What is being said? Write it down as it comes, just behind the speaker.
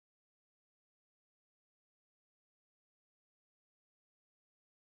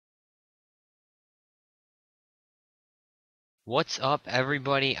What's up,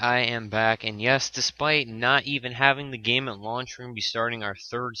 everybody? I am back, and yes, despite not even having the game at launch, we're going to be starting our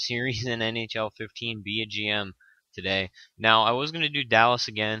third series in NHL 15 Be a GM today. Now, I was going to do Dallas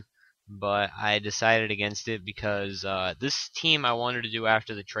again, but I decided against it because this team I wanted to do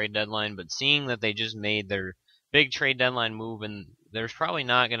after the trade deadline, but seeing that they just made their big trade deadline move, and there's probably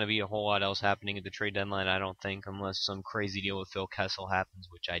not going to be a whole lot else happening at the trade deadline, I don't think, unless some crazy deal with Phil Kessel happens,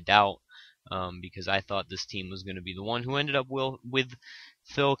 which I doubt because I thought this team was going to be the one who ended up with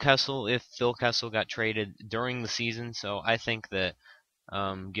Phil Kessel if Phil Kessel got traded during the season. So I think that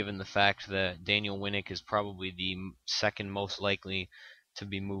given the fact that Daniel Winnick is probably the second most likely to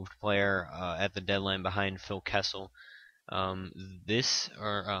be moved player at the deadline behind Phil Kessel, um, this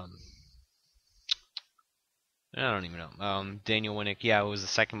or I don't even know. Daniel Winnick, yeah, was the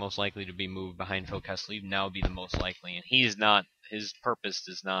second most likely to be moved behind Phil Kessel. Even now, would be the most likely, and he is not. His purpose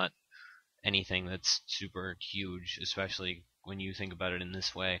does not anything that's super huge, especially when you think about it in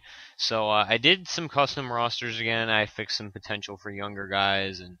this way. So I did some custom rosters again. I fixed some potential for younger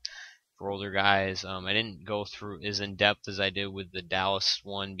guys and for older guys. I didn't go through as in depth as I did with the Dallas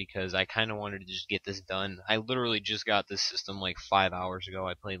one because I kind of wanted to just get this done. I literally just got this system like 5 hours ago.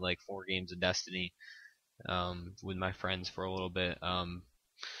 I played like 4 games of Destiny with my friends for a little bit, and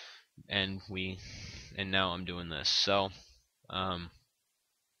now I'm doing this. So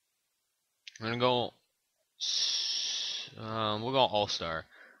I'm gonna go we'll go All Star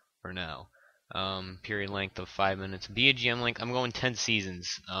for now. Period length of 5 minutes. Be a GM length. I'm going 10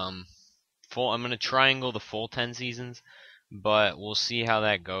 seasons. Full. I'm gonna triangle the full 10 seasons, but we'll see how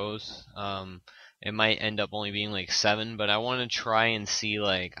that goes. It might end up only being like 7, but I want to try and see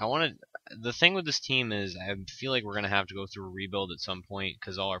like I want to. The thing with this team is I feel like we're gonna have to go through a rebuild at some point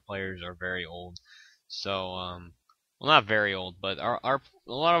because all our players are very old. So well, not very old, but our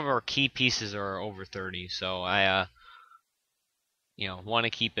a lot of our key pieces are over 30. So I want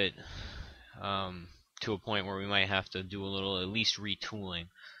to keep it to a point where we might have to do a little at least retooling.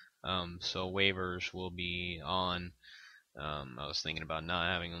 So waivers will be on. I was thinking about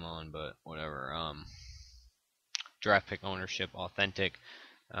not having them on, but whatever. Draft pick ownership authentic.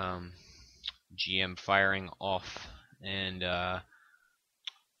 GM firing off and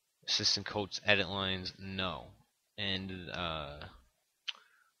assistant coach edit lines no, and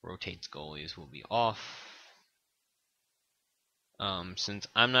rotates goalies will be off. Since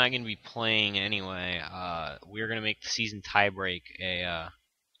I'm not going to be playing anyway, we're going to make the season tiebreak a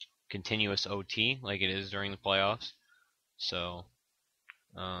continuous OT like it is during the playoffs. So,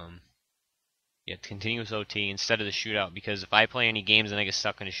 yeah, continuous OT instead of the shootout because if I play any games and I get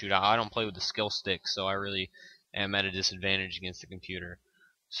stuck in a shootout, I don't play with the skill stick, so I really am at a disadvantage against the computer.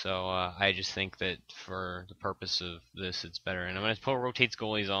 So I just think that for the purpose of this, it's better. And I'm going to put rotates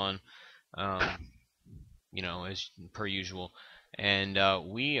goalies on. Um, as per usual. And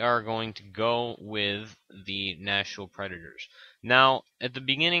we are going to go with the Nashville Predators. Now, at the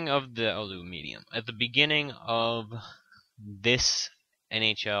beginning of I'll do medium. At the beginning of this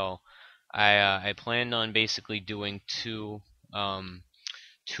NHL, I planned on basically doing two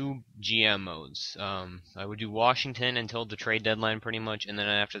GM modes. I would do Washington until the trade deadline, pretty much, and then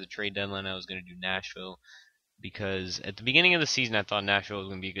after the trade deadline, I was going to do Nashville because at the beginning of the season, I thought Nashville was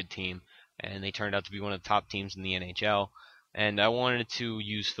going to be a good team, and they turned out to be one of the top teams in the NHL. And I wanted to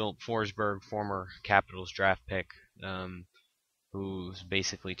use Philip Forsberg, former Capitals draft pick, who's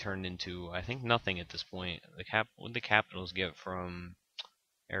basically turned into I think nothing at this point. What did the Capitals get from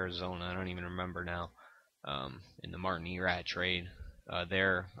Arizona? I don't even remember now. In the Martin Erat trade,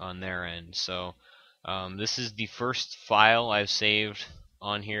 there on their end. So this is the first file I've saved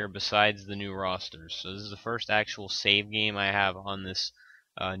on here besides the new rosters. So this is the first actual save game I have on this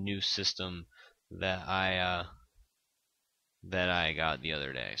new system that I got the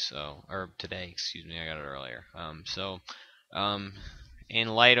other day. So or today, excuse me, I got it earlier. Um, in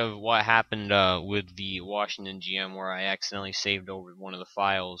light of what happened with the Washington GM, where I accidentally saved over one of the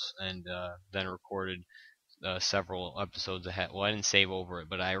files and then recorded several episodes ahead. Well, I didn't save over it,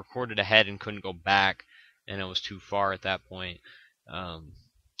 but I recorded ahead and couldn't go back, and it was too far at that point. I'm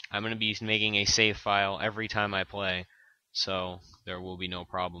going to be making a save file every time I play, so there will be no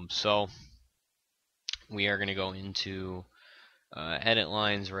problem. So we are going to go into edit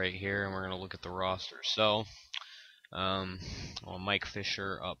lines right here, and we're going to look at the roster. So Mike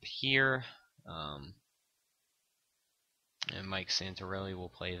Fisher up here, and Mike Santorelli will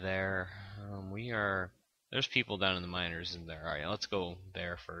play there. There's people down in the minors in there. All right, let's go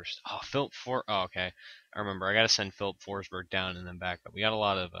there first. Okay. I remember. I got to send Philip Forsberg down and then back up. We got a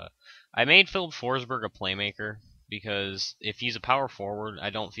lot of. I made Philip Forsberg a playmaker because if he's a power forward, I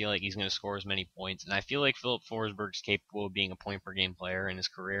don't feel like he's going to score as many points. And I feel like Philip Forsberg's capable of being a point per game player in his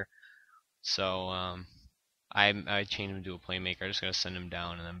career. So I change him to a playmaker. I just got to send him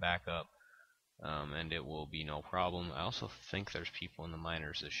down and then back up. And it will be no problem. I also think there's people in the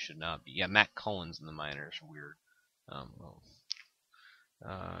minors that should not be. Yeah, Matt Cullen's in the minors. Weird. Well,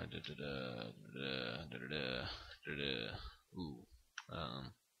 ooh.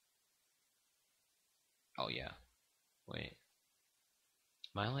 Oh yeah. Wait.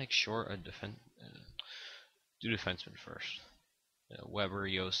 Am I like short a defense? Do defenseman first. Weber,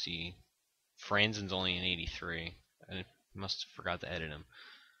 Yossi. Franzen's only an 83. I must have forgot to edit him.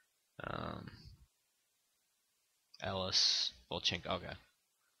 Ellis, Volchenko. Okay.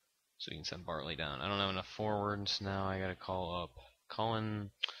 So you can send Bartley down. I don't have enough forwards now. I gotta call up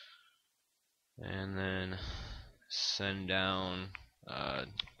Cullen. And then send down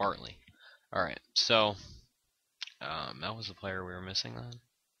Bartley. Alright, so that was the player we were missing then.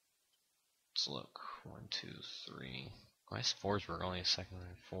 Let's look. 1, 2, 3. Why is Forsberg only a second?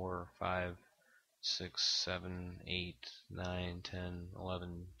 4, 5, 6, 7, 8, 9, 10,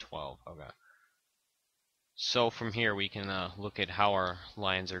 11, 12. Okay. So from here we can look at how our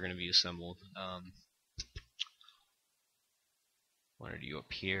lines are going to be assembled. Where do you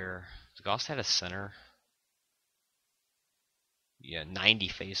appear? Does Goss have a center? Yeah, 90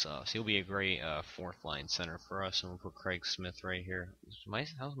 face-offs. He'll be a great fourth line center for us, and we'll put Craig Smith right here.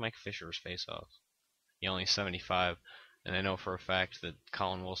 How's Mike Fisher's face-offs? He only 75, and I know for a fact that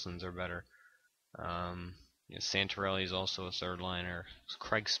Colin Wilson's are better. Santorelli is also a third liner. It's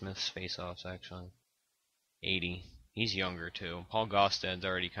Craig Smith's face-offs actually 80. He's younger too. Paul Gostad's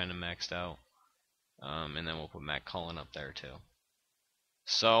already kind of maxed out, and then we'll put Matt Cullen up there too.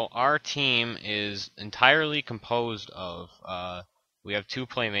 So our team is entirely composed of, we have 2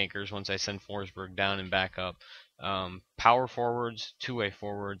 playmakers once I send Forsberg down and back up, power forwards, 2-way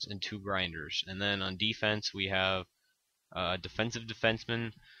forwards, and 2 grinders. And then on defense we have defensive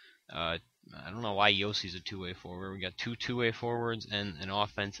defenseman. I don't know why Yossi's a 2-way forward. We got 2 2-way forwards and an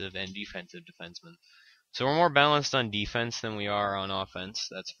offensive and defensive defenseman. So we're more balanced on defense than we are on offense.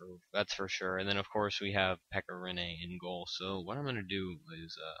 That's for sure. And then of course we have Pekka Rinne in goal. So what I'm gonna do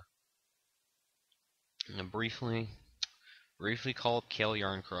is I'm gonna briefly call up Cale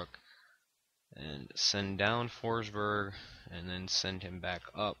Yarncrook and send down Forsberg and then send him back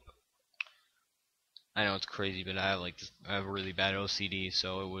up. I know it's crazy, but I have really bad OCD,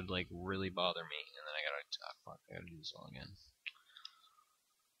 so it would like really bother me. And then I gotta do this all again.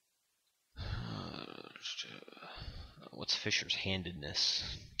 What's Fisher's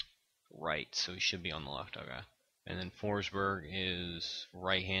handedness? Right, so he should be on the left. Okay. And then Forsberg is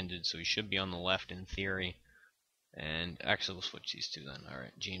right-handed, so he should be on the left in theory. And actually, we'll switch these two then.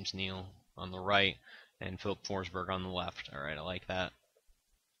 Alright, James Neal on the right, and Philip Forsberg on the left. Alright, I like that.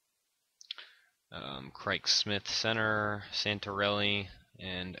 Craig Smith center, Santorelli,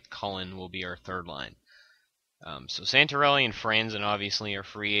 and Cullen will be our third line. So Santorelli and Franzen obviously are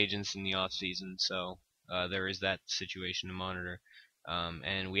free agents in the off-season, so there is that situation to monitor.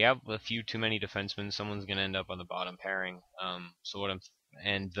 And we have a few too many defensemen. Someone's going to end up on the bottom pairing.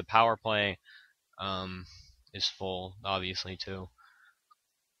 And the power play is full, obviously, too.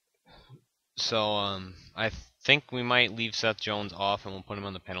 So I think we might leave Seth Jones off and we'll put him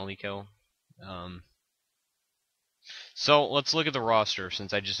on the penalty kill. So let's look at the roster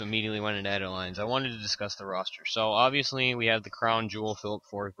since I just immediately went into edit lines. I wanted to discuss the roster. So obviously we have the crown jewel Philip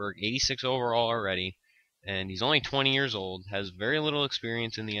Forsberg, 86 overall already, and he's only 20 years old, has very little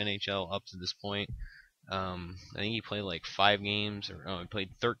experience in the NHL up to this point. I think he played like 5 games, he played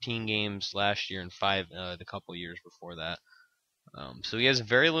 13 games last year and 5 the couple years before that. So he has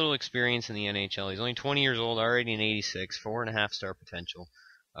very little experience in the NHL. He's only 20 years old, already an 86, 4.5 star potential.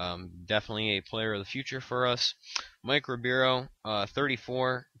 Definitely a player of the future for us. Mike Ribeiro,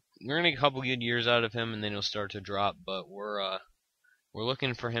 34. We're gonna get a couple good years out of him, and then he'll start to drop. But we're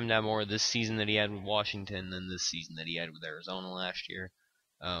looking for him to have more this season that he had with Washington than this season that he had with Arizona last year.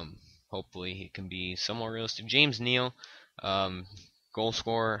 Hopefully he can be somewhat realistic. James Neal, goal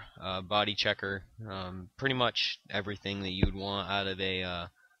scorer, body checker, pretty much everything that you'd want out of a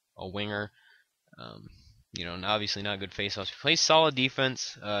winger. Obviously not good faceoffs. He plays solid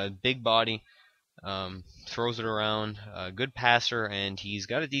defense, big body, throws it around, good passer, and he's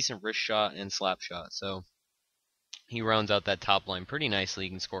got a decent wrist shot and slap shot. So he rounds out that top line pretty nicely. He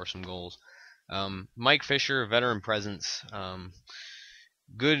can score some goals. Mike Fisher, veteran presence,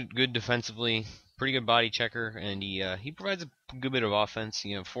 good defensively, pretty good body checker, and he provides a good bit of offense.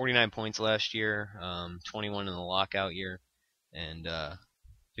 49 points last year, 21 in the lockout year, and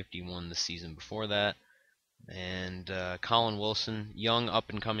 51 the season before that. And Colin Wilson, young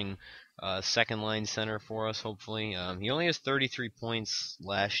up-and-coming second line center for us, hopefully. He only has 33 points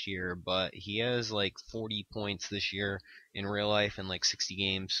last year, but he has like 40 points this year in real life in like 60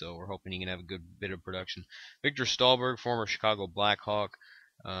 games, so we're hoping he can have a good bit of production. Victor Stahlberg, former Chicago Blackhawk,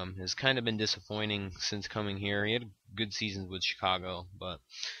 has kind of been disappointing since coming here. He had good seasons with Chicago, but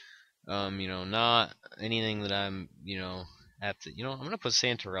not anything that I'm apt to. I'm gonna put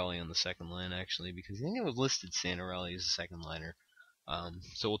Santorelli on the second line actually because I think it was listed Santorelli as a second liner.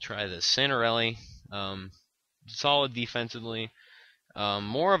 So we'll try this. Santorelli, solid defensively.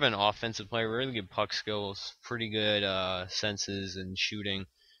 More of an offensive player, really good puck skills, pretty good senses and shooting.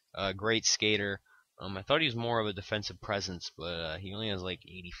 Great skater. I thought he was more of a defensive presence, but he only has like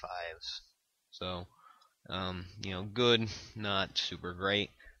 85s. So, good, not super great.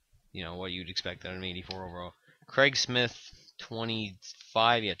 What you'd expect out of an 84 overall. Craig Smith,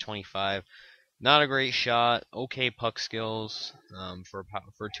 25, 25. Not a great shot. Okay puck skills. For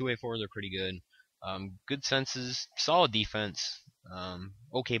a two-way forward, they're pretty good. Good senses. Solid defense.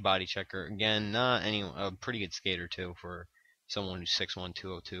 Okay body checker. Again, not any a pretty good skater too for someone who's 6'1",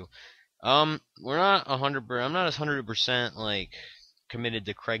 202. We're not 100. I'm not as 100% like committed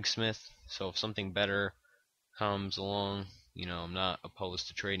to Craig Smith. So if something better comes along, I'm not opposed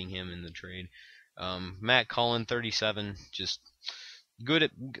to trading him in the trade. Matt Cullen, 37, just good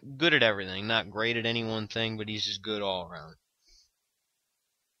at everything. Not great at any one thing, but he's just good all around.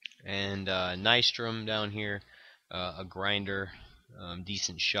 And Nystrom down here, a grinder,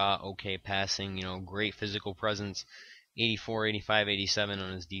 decent shot, okay passing, great physical presence. 84, 85, 87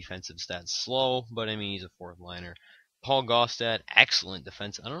 on his defensive stats. Slow, but I mean he's a fourth liner. Paul Gaustad, excellent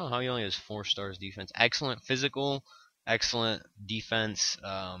defense. I don't know how he only has 4 stars defense. Excellent physical, excellent defense,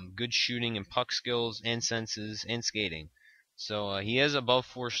 good shooting and puck skills and senses and skating. So he is above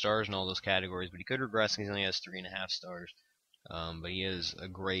 4 stars in all those categories, but he could regress because he only has 3.5 stars. But he is a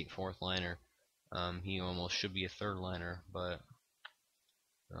great fourth liner. He almost should be a third liner, but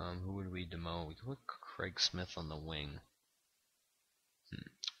who would we demote? We could put Craig Smith on the wing.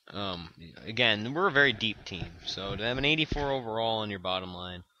 Again, we're a very deep team, so to have an 84 overall on your bottom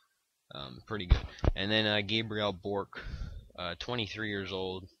line, pretty good. And then Gabriel Bork, 23 years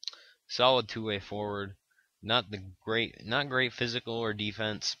old, solid two-way forward. Not great physical or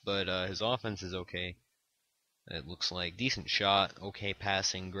defense, but his offense is okay. It looks like decent shot, okay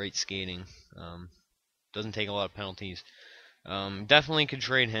passing, great skating. Doesn't take a lot of penalties. Definitely could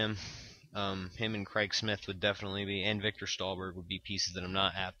trade him. Him and Craig Smith would definitely be, and Victor Stahlberg would be pieces that I'm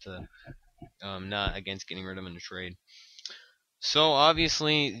not apt to, not against getting rid of in a trade. So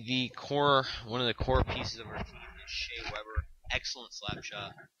obviously one of the core pieces of our team is Shea Weber. Excellent slap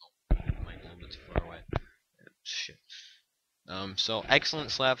shot. Oh, might be a little bit too far away. Shit. So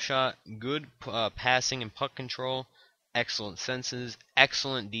excellent slap shot, good passing and puck control, excellent senses,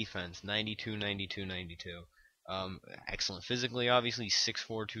 excellent defense, 92, 92, 92. Excellent physically, obviously 6'4",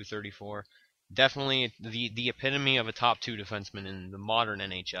 234. Definitely the epitome of a top 2 defenseman in the modern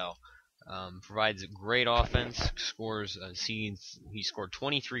NHL. Provides great offense. Scores. He scored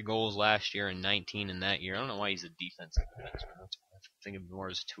 23 goals last year and 19 in that year. I don't know why he's a defensive defenseman. I think of him more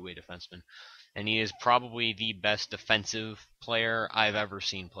as a two-way defenseman. And he is probably the best defensive player I've ever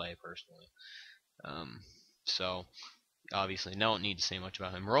seen play personally. So obviously, don't need to say much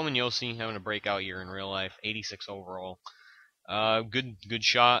about him. Roman Josi having a breakout year in real life, 86 overall. Good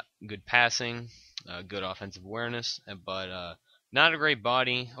shot, good passing, good offensive awareness, but not a great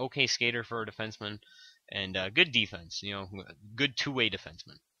body. Okay skater for a defenseman, and good defense. Good two-way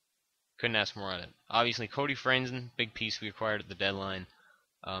defenseman. Couldn't ask more on it. Obviously, Cody Franzen, big piece we acquired at the deadline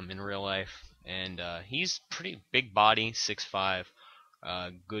in real life, and he's pretty big body, 6'5",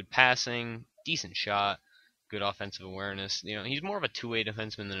 good passing, decent shot. Good offensive awareness. He's more of a two-way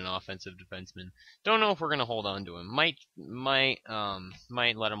defenseman than an offensive defenseman. Don't know if we're gonna hold on to him. Might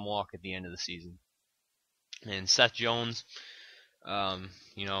let him walk at the end of the season. And Seth Jones,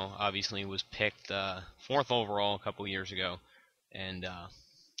 obviously was picked 4th overall a couple years ago, and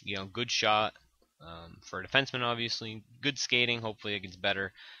good shot for a defenseman. Obviously, good skating. Hopefully, it gets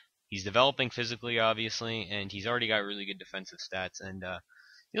better. He's developing physically, obviously, and he's already got really good defensive stats. And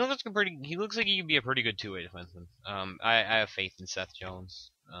he looks like he could be a pretty good two-way defenseman. I have faith in Seth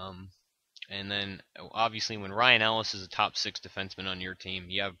Jones. And then, obviously, when Ryan Ellis is a top 6 defenseman on your team,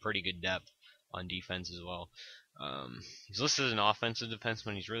 you have pretty good depth on defense as well. He's listed as an offensive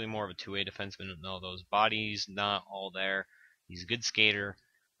defenseman. He's really more of a two-way defenseman. No, those bodies not all there. He's a good skater,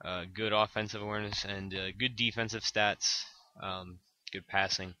 good offensive awareness, and good defensive stats. Good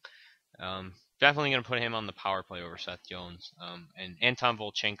passing. Definitely going to put him on the power play over Seth Jones. And Anton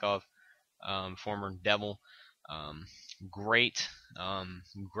Volchenkov, former Devil. Um, great,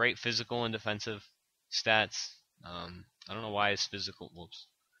 great physical and defensive stats. I don't know why his physical. Whoops,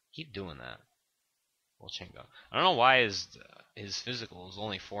 keep doing that. Volchenko. I don't know why his physical is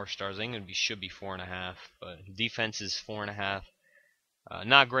only 4 stars. I think it should be 4.5, but defense is 4.5.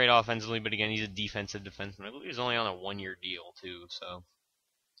 Not great offensively, but again, he's a defensive defenseman. I believe he's only on a 1-year deal too. So,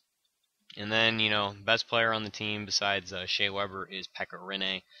 and then best player on the team besides Shea Weber is Pekka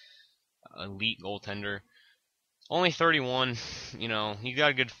Rinne, elite goaltender. Only 31. He got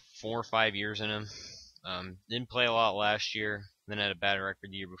a good 4 or 5 years in him. Didn't play a lot last year. Then had a bad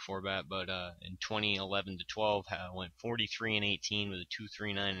record the year before that, but in 2011 to 12 went 43 and 18 with a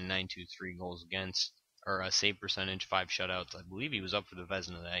 2.39 and 9.23 goals against, or a save percentage, 5 shutouts. I believe he was up for the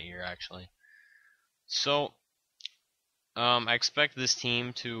Vezina that year actually. So I expect this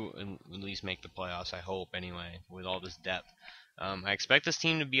team to at least make the playoffs. I hope anyway, with all this depth. I expect this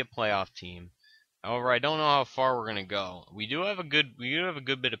team to be a playoff team. However, I don't know how far we're gonna go. We do have a good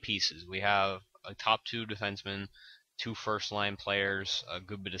bit of pieces. We have a top 2 defensemen, 2 first-line players, a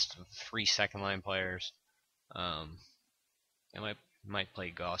good bit of 3 second-line players. I might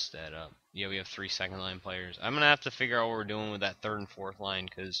play Gostad up. Yeah, we have 3 second-line players. I'm gonna have to figure out what we're doing with that 3rd and 4th line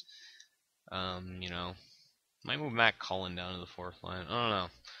because, might move Matt Cullen down to the 4th line. I don't know.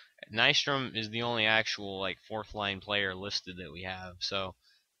 Nystrom is the only actual 4th line player listed that we have, so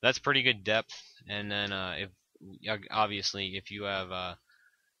that's pretty good depth. And then if you have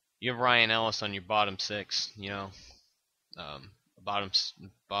Ryan Ellis on your bottom 6, bottom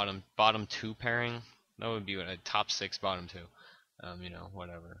 2 pairing. That would be a top 6 bottom 2.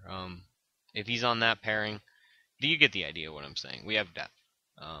 Whatever. If he's on that pairing, do you get the idea of what I'm saying? We have depth.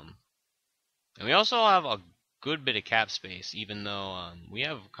 And we also have a good bit of cap space, even though we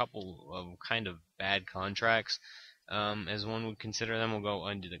have a couple of kind of bad contracts. As one would consider them. We'll go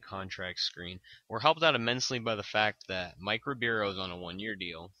under the contract screen. We're helped out immensely by the fact that Mike Ribeiro is on a 1-year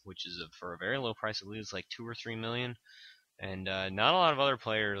deal, which is for a very low price. I believe it's like $2 or $3 million. And not a lot of other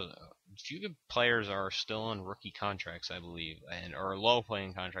players. Few good players are still on rookie contracts, I believe, or low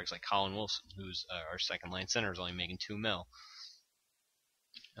playing contracts like Colin Wilson, who's our second line center, is only making $2 million.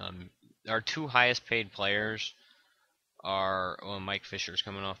 Our 2 highest paid players are Mike Fisher's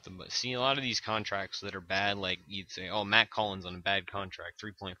coming off the. See, a lot of these contracts that are bad, like you'd say, oh, Matt Cullen's on a bad contract,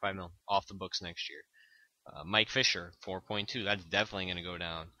 $3.5 million off the books next year. Mike Fisher, 4.2. That's definitely going to go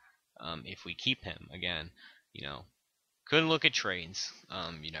down if we keep him again. Could look at trades.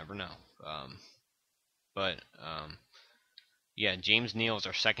 You never know. Yeah, James Neal is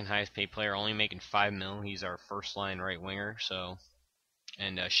our 2nd highest paid player, only making $5 million. He's our first line right winger. So,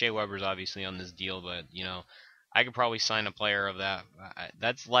 and Shea Weber's obviously on this deal, but I could probably sign a player of that.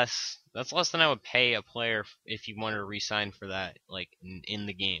 That's less than I would pay a player if he wanted to re-sign for that, in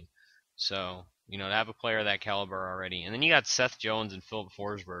the game. So, to have a player of that caliber already. And then you got Seth Jones and Philip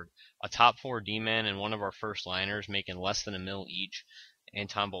Forsberg, a top 4 D-man and one of our first liners making less than $1 million each.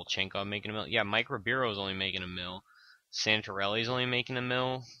 Anton Volchenko making $1 million. Yeah, Mike Ribeiro is only making $1 million. Santorelli's only making $1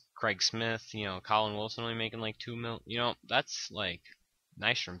 million. Craig Smith, Colin Wilson only making $2 million. That's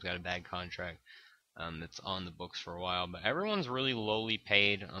Nystrom's got a bad contract. That's on the books for a while, but everyone's really lowly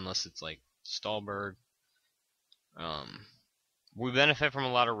paid unless it's like Stallberg. We benefit from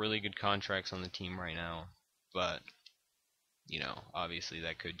a lot of really good contracts on the team right now, but obviously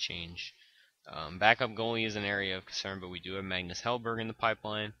that could change. Backup goalie is an area of concern, but we do have Magnus Hellberg in the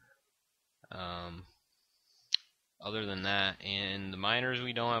pipeline. Other than that, in the minors,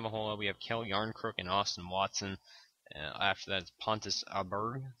 we don't have a whole lot. We have Kel Yarncrook and Austin Watson. After that, it's Pontus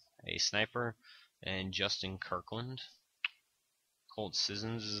Aberg, a sniper, and Justin Kirkland. Colt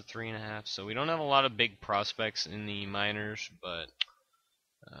Sissons is a 3.5. So we don't have a lot of big prospects in the minors, but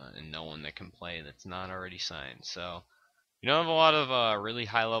and no one that can play that's not already signed. So we don't have a lot of really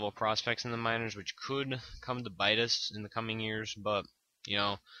high-level prospects in the minors, which could come to bite us in the coming years. But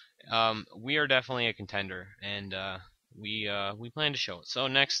we are definitely a contender, and we plan to show it. So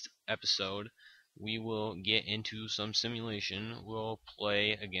next episode, we will get into some simulation. We'll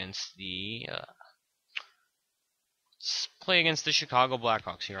play against the Chicago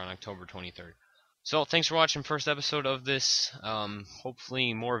Blackhawks here on October 23rd. So thanks for watching first episode of this.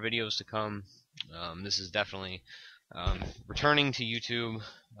 Hopefully more videos to come. This is definitely returning to YouTube,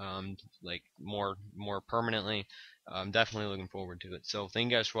 more permanently. I'm definitely looking forward to it. So thank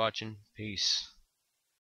you guys for watching. Peace.